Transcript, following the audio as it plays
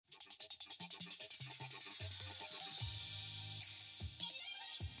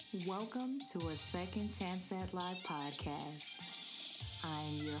Welcome to a Second Chance at Life podcast. I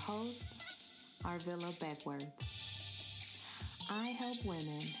am your host, Arvilla Beckworth. I help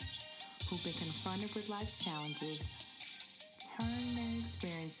women who've been confronted with life's challenges turn their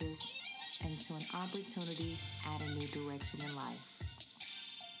experiences into an opportunity at a new direction in life.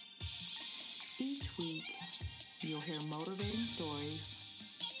 Each week, you'll hear motivating stories,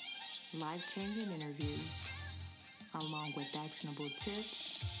 life-changing interviews, along with actionable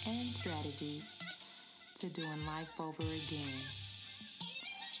tips and strategies to doing life over again.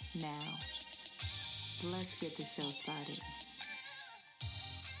 Now, let's get the show started.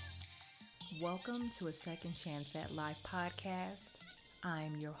 Welcome to a Second Chance at Life podcast.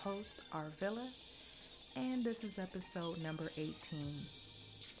 I'm your host, Arvilla, and this is episode number 18.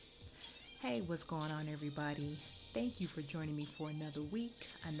 Hey, what's going on, everybody? Thank you for joining me for another week,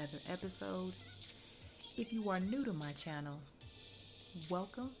 another episode. If you are new to my channel,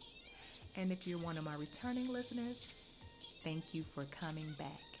 welcome. And if you're one of my returning listeners, thank you for coming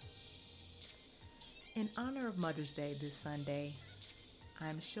back. In honor of Mother's Day this Sunday,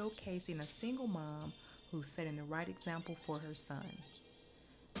 I'm showcasing a single mom who's setting the right example for her son.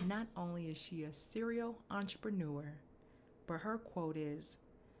 Not only is she a serial entrepreneur, but her quote is,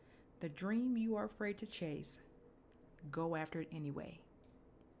 "The dream you are afraid to chase, go after it anyway."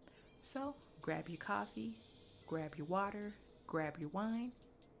 So grab your coffee, grab your water, grab your wine,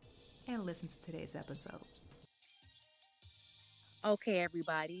 and listen to today's episode. Okay,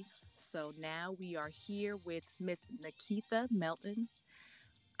 everybody. So now we are here with Miss NaKeitha Melton.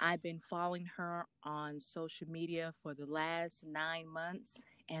 I've been following her on social media for the last 9 months,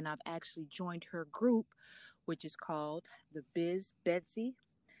 and I've actually joined her group, which is called the Biz Betsy.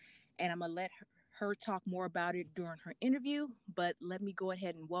 And I'm going to let her talk more about it during her interview, but let me go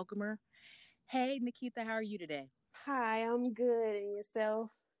ahead and welcome her. Hey, NaKeitha, how are you today? Hi, I'm good. And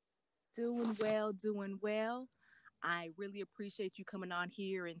yourself? Doing well. I really appreciate you coming on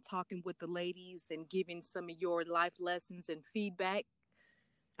here and talking with the ladies and giving some of your life lessons and feedback.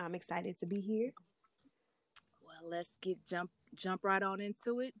 I'm excited to be here. Well, let's jump right on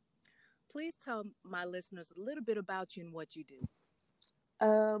into it. Please tell my listeners a little bit about you and what you do.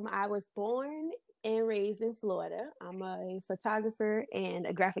 I was born and raised in Florida. I'm a photographer and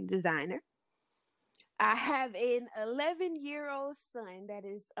a graphic designer. I have an 11-year-old son that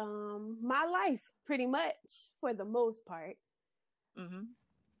is my life, pretty much, for the most part. Mm-hmm.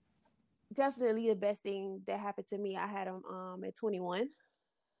 Definitely the best thing that happened to me. I had him at 21.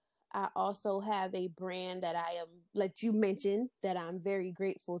 I also have a brand that I am, like you mentioned, that I'm very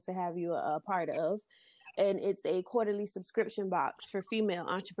grateful to have you a part of. And it's a quarterly subscription box for female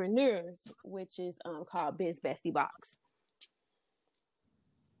entrepreneurs, which is called Biz Bestie Box.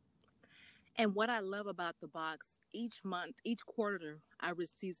 And what I love about the box, each month, each quarter, I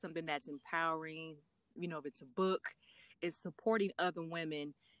receive something that's empowering. You know, if it's a book, it's supporting other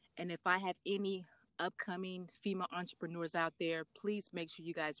women. And if I have any upcoming female entrepreneurs out there, please make sure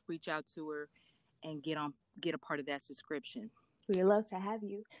you guys reach out to her and get a part of that subscription. We'd love to have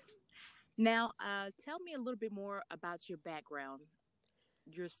you. Now, tell me a little bit more about your background.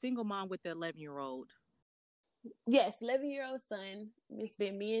 You're a single mom with an 11-year-old. Yes, 11-year-old son. It's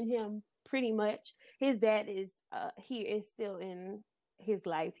been me and him pretty much. His dad is he is still in his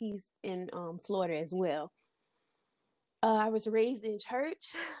life. He's in Florida as well. I was raised in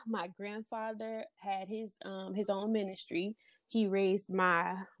church. My grandfather had his own ministry. He raised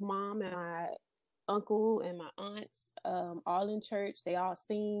my mom and my uncle and my aunts all in church. They all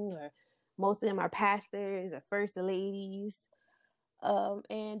sing, or most of them are pastors or first ladies.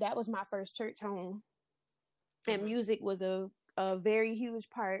 And that was my first church home. And music was a very huge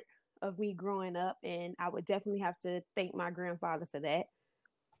part of me growing up. And I would definitely have to thank my grandfather for that.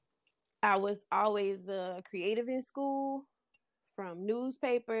 I was always creative in school, from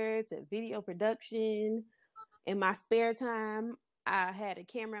newspaper to video production. In my spare time, I had a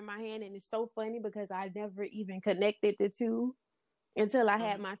camera in my hand, and it's so funny because I never even connected the two until I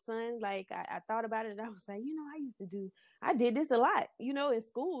had my son. Like I thought about it, and I was like, I did this a lot, in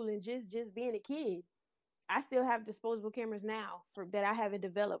school and just being a kid. I still have disposable cameras now that I haven't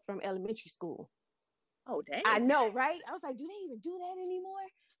developed from elementary school. Oh, dang. I know, right? I was like, do they even do that anymore?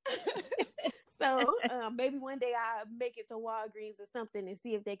 So maybe one day I'll make it to Walgreens or something and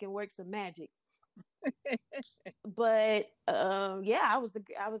see if they can work some magic. But I was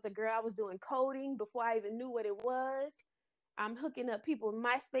the girl. I was doing coding before I even knew what it was. I'm hooking up people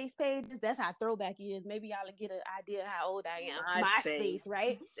MySpace pages. That's how throwback is. Maybe y'all will get an idea how old I am. MySpace,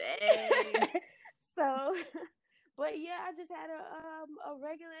 right? Dang. So, but yeah, I just had a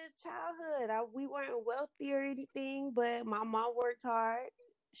regular childhood. We weren't wealthy or anything, but my mom worked hard.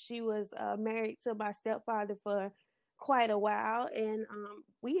 She was married to my stepfather for quite a while, and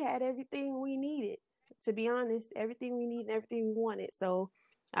we had everything we needed. To be honest, everything we needed, everything we wanted. So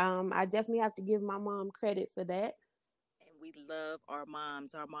I definitely have to give my mom credit for that. And we love our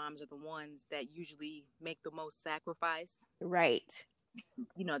moms. Our moms are the ones that usually make the most sacrifice. Right.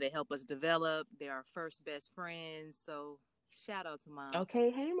 They help us develop. They're our first best friends. So shout out to mom.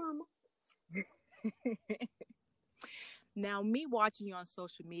 Okay. Hey, mama. Now, me watching you on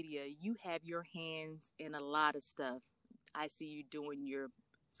social media, you have your hands in a lot of stuff. I see you doing your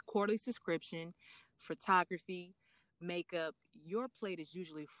quarterly subscription, photography, makeup. Your plate is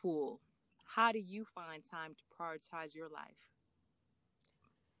usually full. How do you find time to prioritize your life?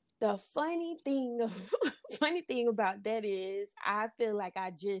 The funny thing about that is I feel like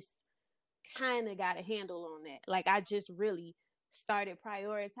I just kind of got a handle on that. Like I just really started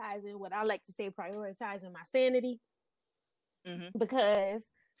prioritizing what I like to say, prioritizing my sanity, because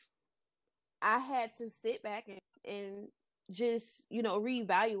I had to sit back and just,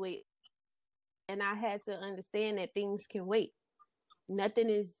 reevaluate. And I had to understand that things can wait. Nothing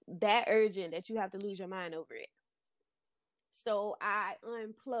is that urgent that you have to lose your mind over it. So I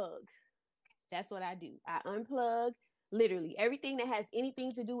unplug. That's what I do. I unplug. Literally everything that has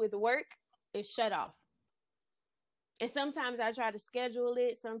anything to do with work is shut off. And sometimes I try to schedule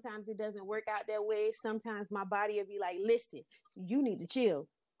it. Sometimes it doesn't work out that way. Sometimes my body will be like, listen, you need to chill.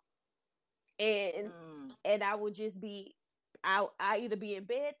 And I would just be, I either be in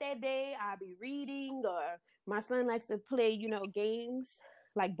bed that day, I'll be reading, or my son likes to play, games,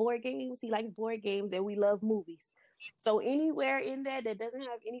 like board games. He likes board games, and we love movies. So anywhere in there that doesn't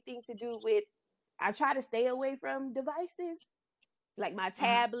have anything to do with, I try to stay away from devices like my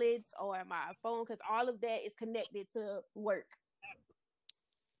tablets or my phone, because all of that is connected to work.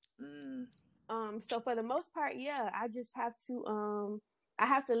 So for the most part, yeah, I just have to I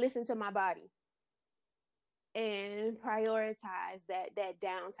have to listen to my body and prioritize that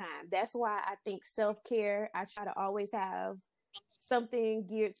downtime. That's why I think self-care, I try to always have something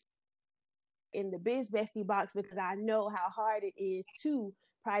geared in the Biz Bestie box, because I know how hard it is to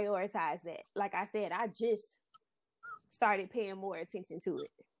prioritize that. Like I said, I just started paying more attention to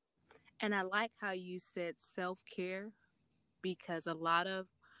it. And I like how you said self-care, because a lot of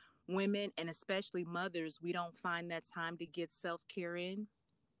women, and especially mothers, we don't find that time to get self-care in.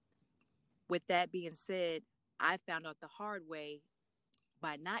 With that being said, I found out the hard way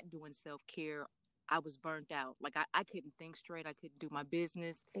by not doing self-care. I was burnt out. Like I couldn't think straight. I couldn't do my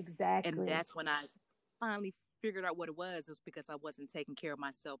business. And Exactly. that's when I finally figured out what it was. It was because I wasn't taking care of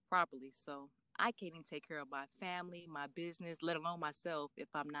myself properly. So I can't even take care of my family, my business, let alone myself, if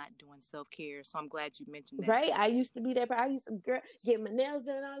I'm not doing self-care. So I'm glad you mentioned that. Right. I used to be that. I used to get my nails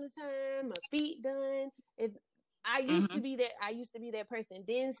done all the time, my feet done. If I used to be that, I used to be that person.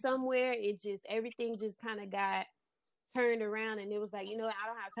 Then somewhere everything just kind of got turned around, and it was like, I don't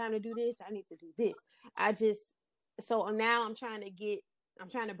have time to do this. I need to do this. So now I'm trying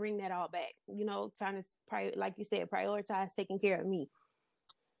to bring that all back, trying to, like you said, prioritize taking care of me.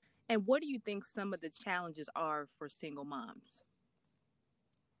 And what do you think some of the challenges are for single moms?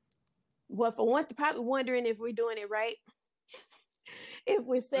 Well, for one, probably wondering if we're doing it right. If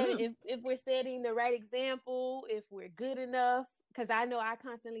we're setting the right example, if we're good enough. Because I know I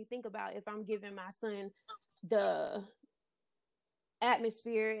constantly think about if I'm giving my son the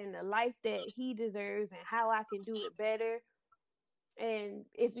atmosphere and the life that he deserves, and how I can do it better. And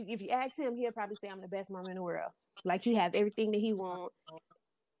if you ask him, he'll probably say I'm the best mom in the world. Like, you have everything that he wants.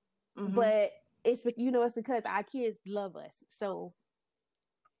 But it's because our kids love us. So,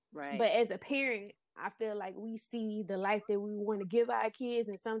 right. But as a parent, I feel like we see the life that we want to give our kids,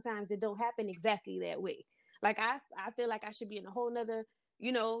 and sometimes it don't happen exactly that way. Like I feel like I should be in a whole nother,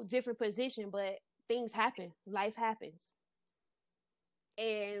 different position, but things happen. Life happens.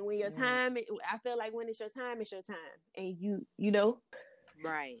 And when your time, I feel like when it's your time, and you know,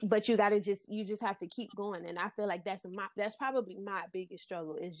 right. But you just have to keep going. And I feel like that's probably my biggest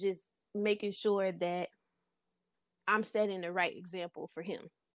struggle, is just making sure that I'm setting the right example for him.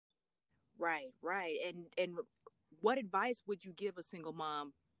 Right. And what advice would you give a single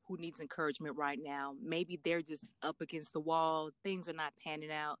mom who needs encouragement right now? Maybe they're just up against the wall. Things are not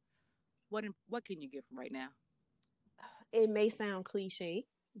panning out. What can you give them right now? It may sound cliche,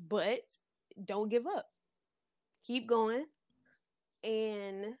 but don't give up. Keep going.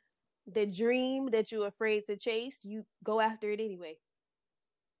 And the dream that you're afraid to chase, you go after it anyway.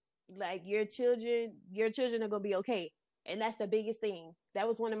 Like, your children are gonna be okay. And that's the biggest thing. That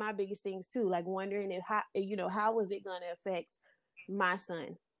was one of my biggest things too. Like, wondering how was it gonna affect my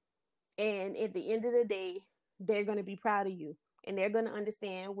son? And at the end of the day, they're gonna be proud of you. and they're going to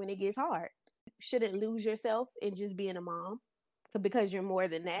understand when it gets hard. You shouldn't lose yourself in just being a mom because you're more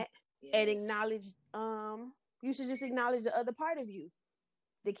than that. Yes. And acknowledge, you should just acknowledge the other part of you.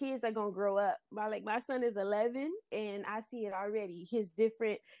 The kids are going to grow up. My son is 11 and I see it already.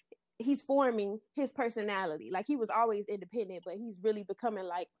 He's forming his personality. Like, he was always independent, but he's really becoming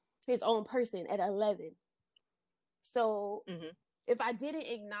like his own person at 11. So if I didn't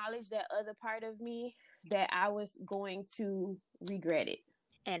acknowledge that other part of me, that I was going to regret it.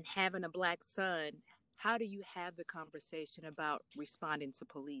 And having a Black son, how do you have the conversation about responding to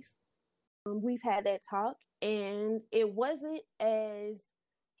police? We've had that talk, and it wasn't as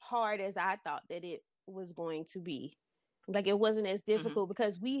hard as I thought that it was going to be. Like, it wasn't as difficult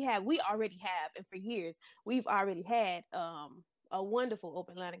because we already have, and for years, we've already had a wonderful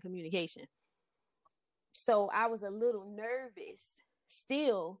open line of communication. So I was a little nervous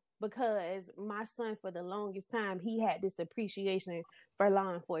still because my son, for the longest time, he had this appreciation for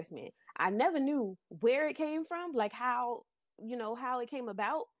law enforcement. I never knew where it came from, like how it came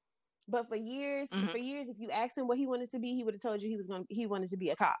about. But for years, if you asked him what he wanted to be, he would have told you he wanted to be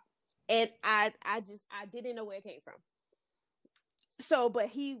a cop. And I didn't know where it came from. So, but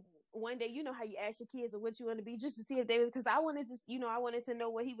one day, you know how you ask your kids what you want to be, just to see if they was, because I wanted to know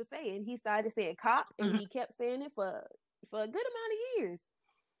what he was saying. He started saying cop, and he kept saying it for a good amount of years.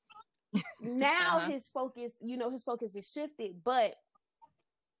 Now his focus is shifted, but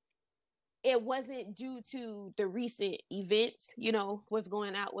it wasn't due to the recent events, what's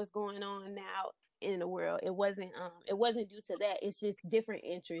going on now in the world. It wasn't due to that. It's just different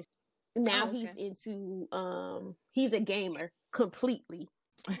interests. Now he's he's a gamer completely.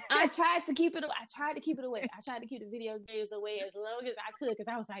 I tried to keep it away. I tried to keep the video games away as long as I could,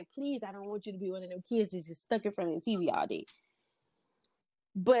 because I was like, please, I don't want you to be one of them kids that's just stuck in front of the TV all day.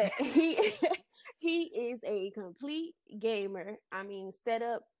 But he is a complete gamer. I mean, set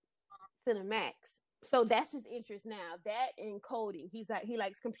up to the max. So that's his interest now. That and coding. He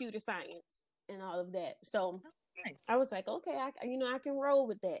likes computer science and all of that. So I was like, okay, I can roll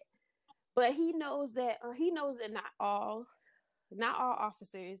with that. But he knows that not all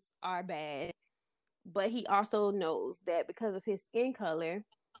officers are bad. But he also knows that because of his skin color,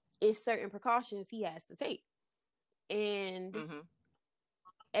 it's certain precautions he has to take. And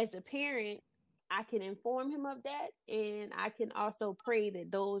as a parent, I can inform him of that, and I can also pray that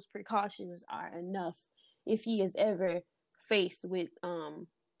those precautions are enough if he is ever faced with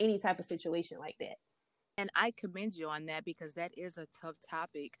any type of situation like that. And I commend you on that, because that is a tough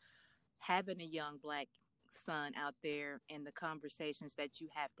topic, having a young Black son out there and the conversations that you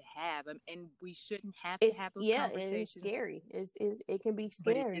have to have. And we shouldn't have to have those conversations. It's scary. It can be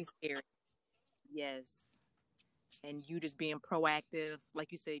scary. But it is scary. Yes. And you just being proactive,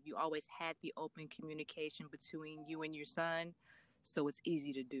 like you said, you always had the open communication between you and your son, so it's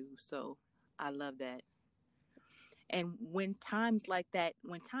easy to do. So I love that. And when times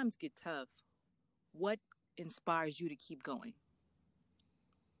get tough, what inspires you to keep going?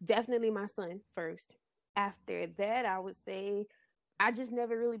 Definitely my son first. After that, I would say I just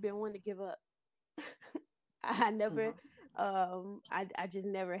never really been one to give up. I never, I just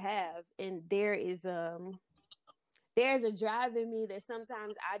never have. And there's a drive in me that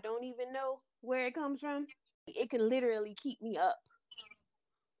sometimes I don't even know where it comes from. It can literally keep me up.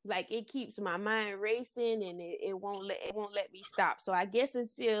 Like, it keeps my mind racing, and it won't let me stop. So I guess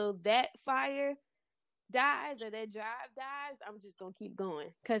until that fire dies or that drive dies, I'm just gonna keep going.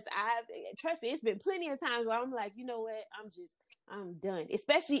 Cause trust me, it's been plenty of times where I'm like, you know what, I'm done.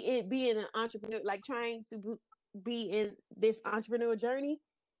 Especially it being an entrepreneur, like trying to be in this entrepreneurial journey.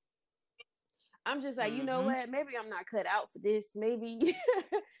 I'm just like, you know what? Maybe I'm not cut out for this. Maybe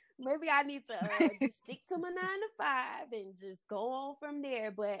I need to just stick to my 9 to 5 and just go on from there.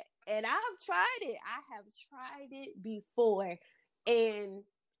 And I've tried it. I have tried it before, and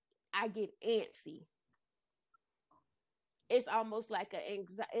I get antsy. It's almost like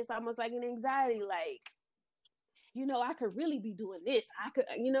an anxiety. Like, I could really be doing this. I could,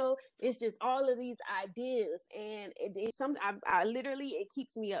 it's just all of these ideas, and I literally, it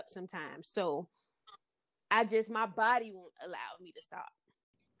keeps me up sometimes. So my body won't allow me to stop.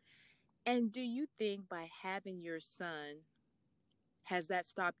 And do you think by having your son, has that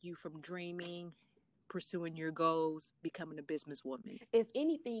stopped you from dreaming, pursuing your goals, becoming a businesswoman? If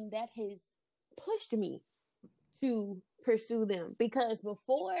anything, that has pushed me to pursue them, because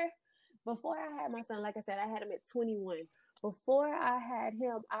before I had my son, like I said, I had him at 21. Before I had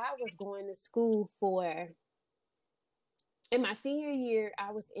him, I was going to school in my senior year,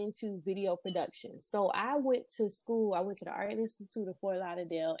 I was into video production. So I went to the Art Institute of Fort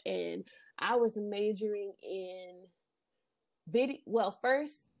Lauderdale, and I was majoring in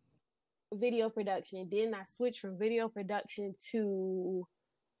First video production, then I switched from video production to,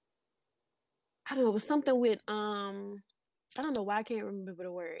 I don't know, it was something with I don't know why I can't remember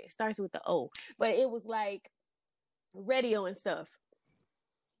the word. It starts with the O, but it was like radio and stuff.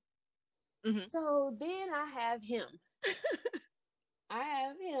 Mm-hmm. So then I have him.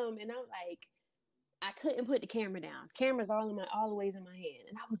 And I'm like, I couldn't put the camera down. Camera's all the ways in my hand,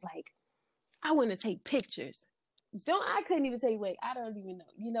 and I was like, I want to take pictures. I couldn't even say, wait, I don't even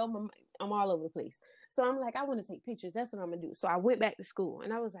know. I'm all over the place. So I'm like, I want to take pictures. That's what I'm gonna do. So I went back to school,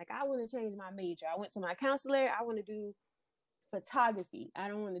 and I was like, I want to change my major. I went to my counselor. I want to do photography. I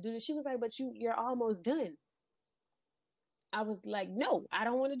don't want to do this. She was like, but you're almost done. I was like, no, I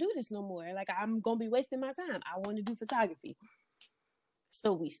don't want to do this no more. Like, I'm going to be wasting my time. I want to do photography.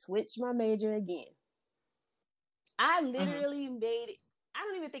 So we switched my major again. I literally made it. I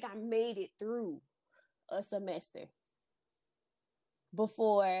don't even think I made it through a semester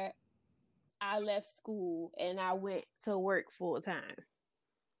before I left school and I went to work full time.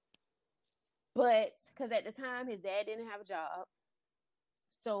 But because at the time, his dad didn't have a job.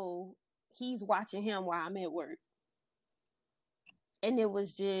 So he's watching him while I'm at work. And it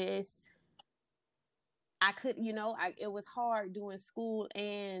was just, it was hard doing school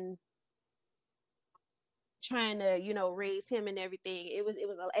and trying to, raise him and everything.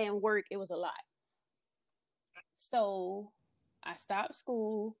 And work, it was a lot. So I stopped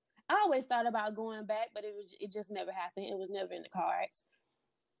school. I always thought about going back, but it just never happened. It was never in the cards.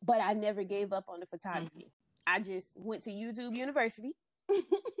 But I never gave up on the photography. I just went to YouTube University.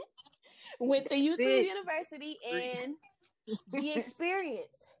 University and the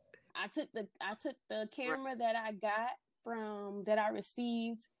experience. I took the camera that I got that I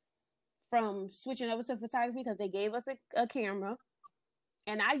received from switching over to photography, because they gave us a camera,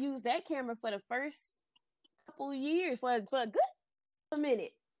 and I used that camera for the first couple of years, for a good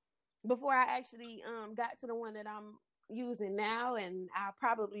minute, before I actually got to the one that I'm using now, and I'll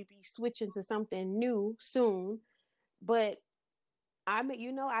probably be switching to something new soon. But I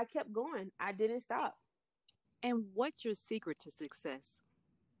kept going. I didn't stop. And what's your secret to success?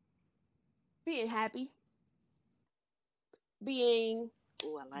 Being happy, being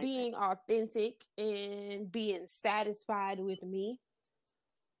authentic, and being satisfied with me.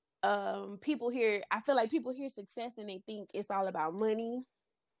 I feel like people hear success and they think it's all about money.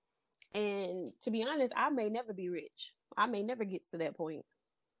 And to be honest, I may never be rich. I may never get to that point.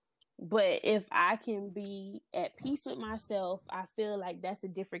 But if I can be at peace with myself, I feel like that's a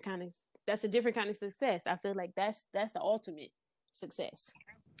different kind of success. I feel like that's the ultimate success.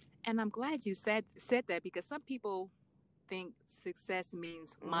 And I'm glad you said that, because some people think success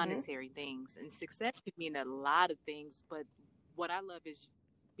means monetary things, and success could mean a lot of things. But what I love is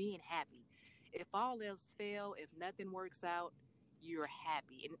being happy. If all else fail, if nothing works out, you're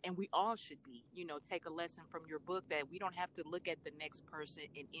happy. And we all should be, take a lesson from your book, that we don't have to look at the next person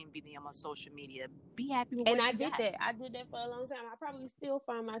and envy them on social media. Be happy with what you got. I did that for a long time. I probably still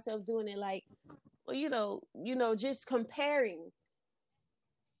find myself doing it, like, well, just comparing.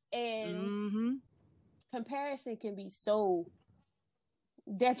 And comparison can be so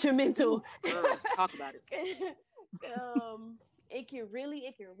detrimental. Ooh, girl, talk about it. It can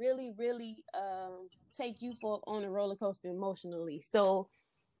really take you on a roller coaster emotionally. So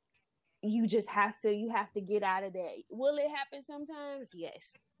you have to get out of that. Will it happen sometimes?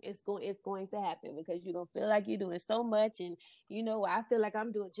 Yes, it's going to happen, because you're gonna feel like you're doing so much, and I feel like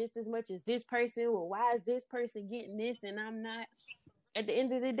I'm doing just as much as this person. Well, why is this person getting this and I'm not? At the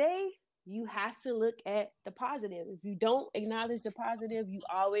end of the day, you have to look at the positive. If you don't acknowledge the positive, you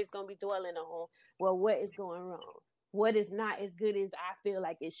always going to be dwelling on, well, what is going wrong? What is not as good as I feel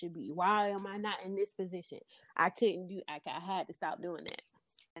like it should be? Why am I not in this position? I had to stop doing that.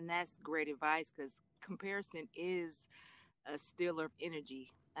 And that's great advice, because comparison is a stealer of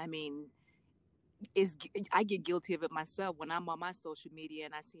energy. I mean, I get guilty of it myself when I'm on my social media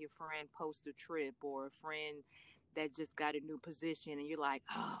and I see a friend post a trip, or a friend that just got a new position, and you're like,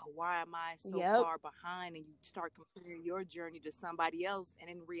 oh, why am I so far behind? And you start comparing your journey to somebody else, and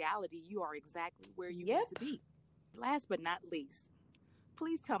in reality, you are exactly where you need to be. Last but not least,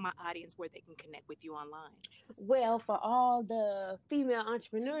 please tell my audience where they can connect with you online. Well, for all the female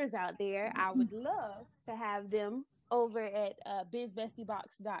entrepreneurs out there, I would love to have them over at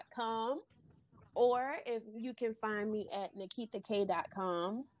bizbestiebox.com, or if you can find me at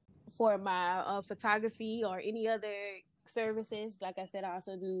NaKeithaK.com for my photography or any other services. Like I said, I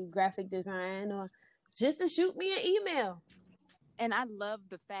also do graphic design, or just to shoot me an email. And I love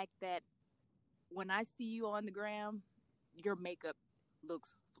the fact that when I see you on the gram, your makeup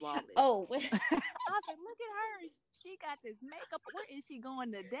looks flawless. Oh, I was like, look at her. She got this makeup. Where is she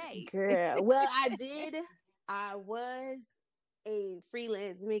going today? girl. Well, I was a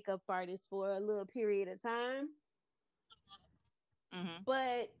freelance makeup artist for a little period of time. Mm-hmm.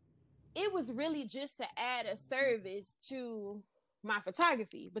 But it was really just to add a service to my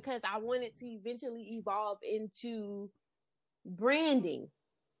photography because I wanted to eventually evolve into branding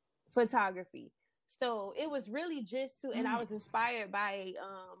photography. So it was really just to, and I was inspired by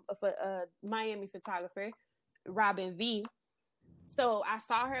a Miami photographer, Robin V. So I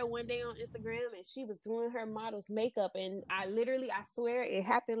saw her one day on Instagram and she was doing her model's makeup, and I swear it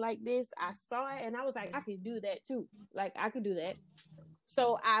happened like this. I saw it and I was like, I could do that too. Like I could do that.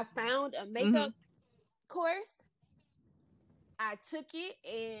 So I found a makeup course. I took it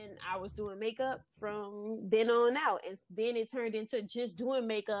and I was doing makeup from then on out, and then it turned into just doing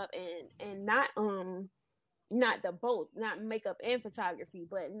makeup and not the both, not makeup and photography.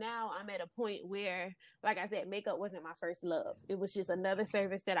 But now I'm at a point where, like I said, makeup wasn't my first love. It was just another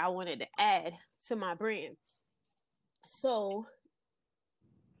service that I wanted to add to my brand. So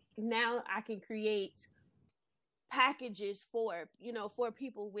now I can create packages for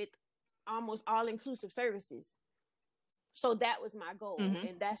people with almost all inclusive services. So that was my goal,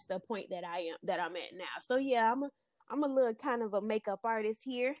 and that's the point that I'm at now. So yeah, I'm a little kind of a makeup artist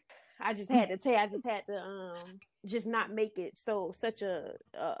here. I just had to just not make it such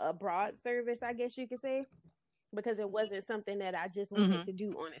a broad service, I guess you could say, because it wasn't something that I just wanted to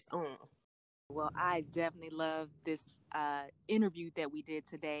do on its own. Well, I definitely love this interview that we did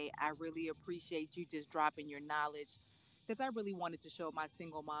today. I really appreciate you just dropping your knowledge, because I really wanted to show my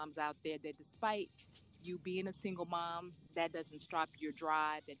single moms out there that despite you being a single mom, that doesn't stop your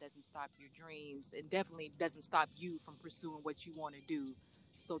drive, that doesn't stop your dreams, and definitely doesn't stop you from pursuing what you want to do.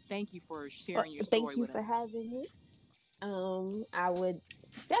 So thank you for sharing your story with us. Thank you for having me. I would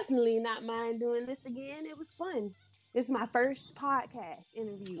definitely not mind doing this again. It was fun. This is my first podcast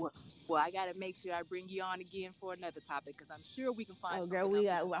interview. Well, I got to make sure I bring you on again for another topic, because I'm sure we can find something girl, else we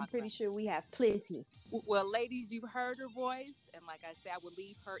can talk I'm pretty about. sure we have plenty. Well, ladies, you've heard her voice. And like I said, I will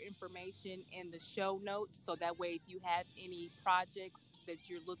leave her information in the show notes. So that way, if you have any projects that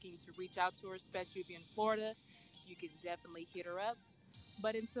you're looking to reach out to her, especially if you're in Florida, you can definitely hit her up.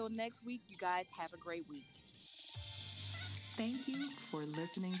 But until next week, you guys have a great week. Thank you for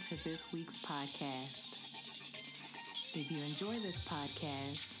listening to this week's podcast. If you enjoy this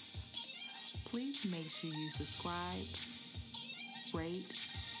podcast, please make sure you subscribe, rate,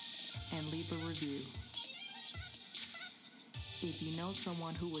 and leave a review. If you know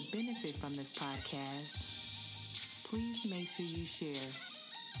someone who would benefit from this podcast, please make sure you share.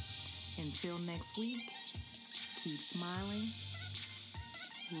 Until next week, keep smiling,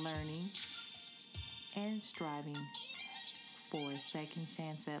 learning, and striving for a second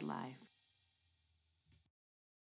chance at life.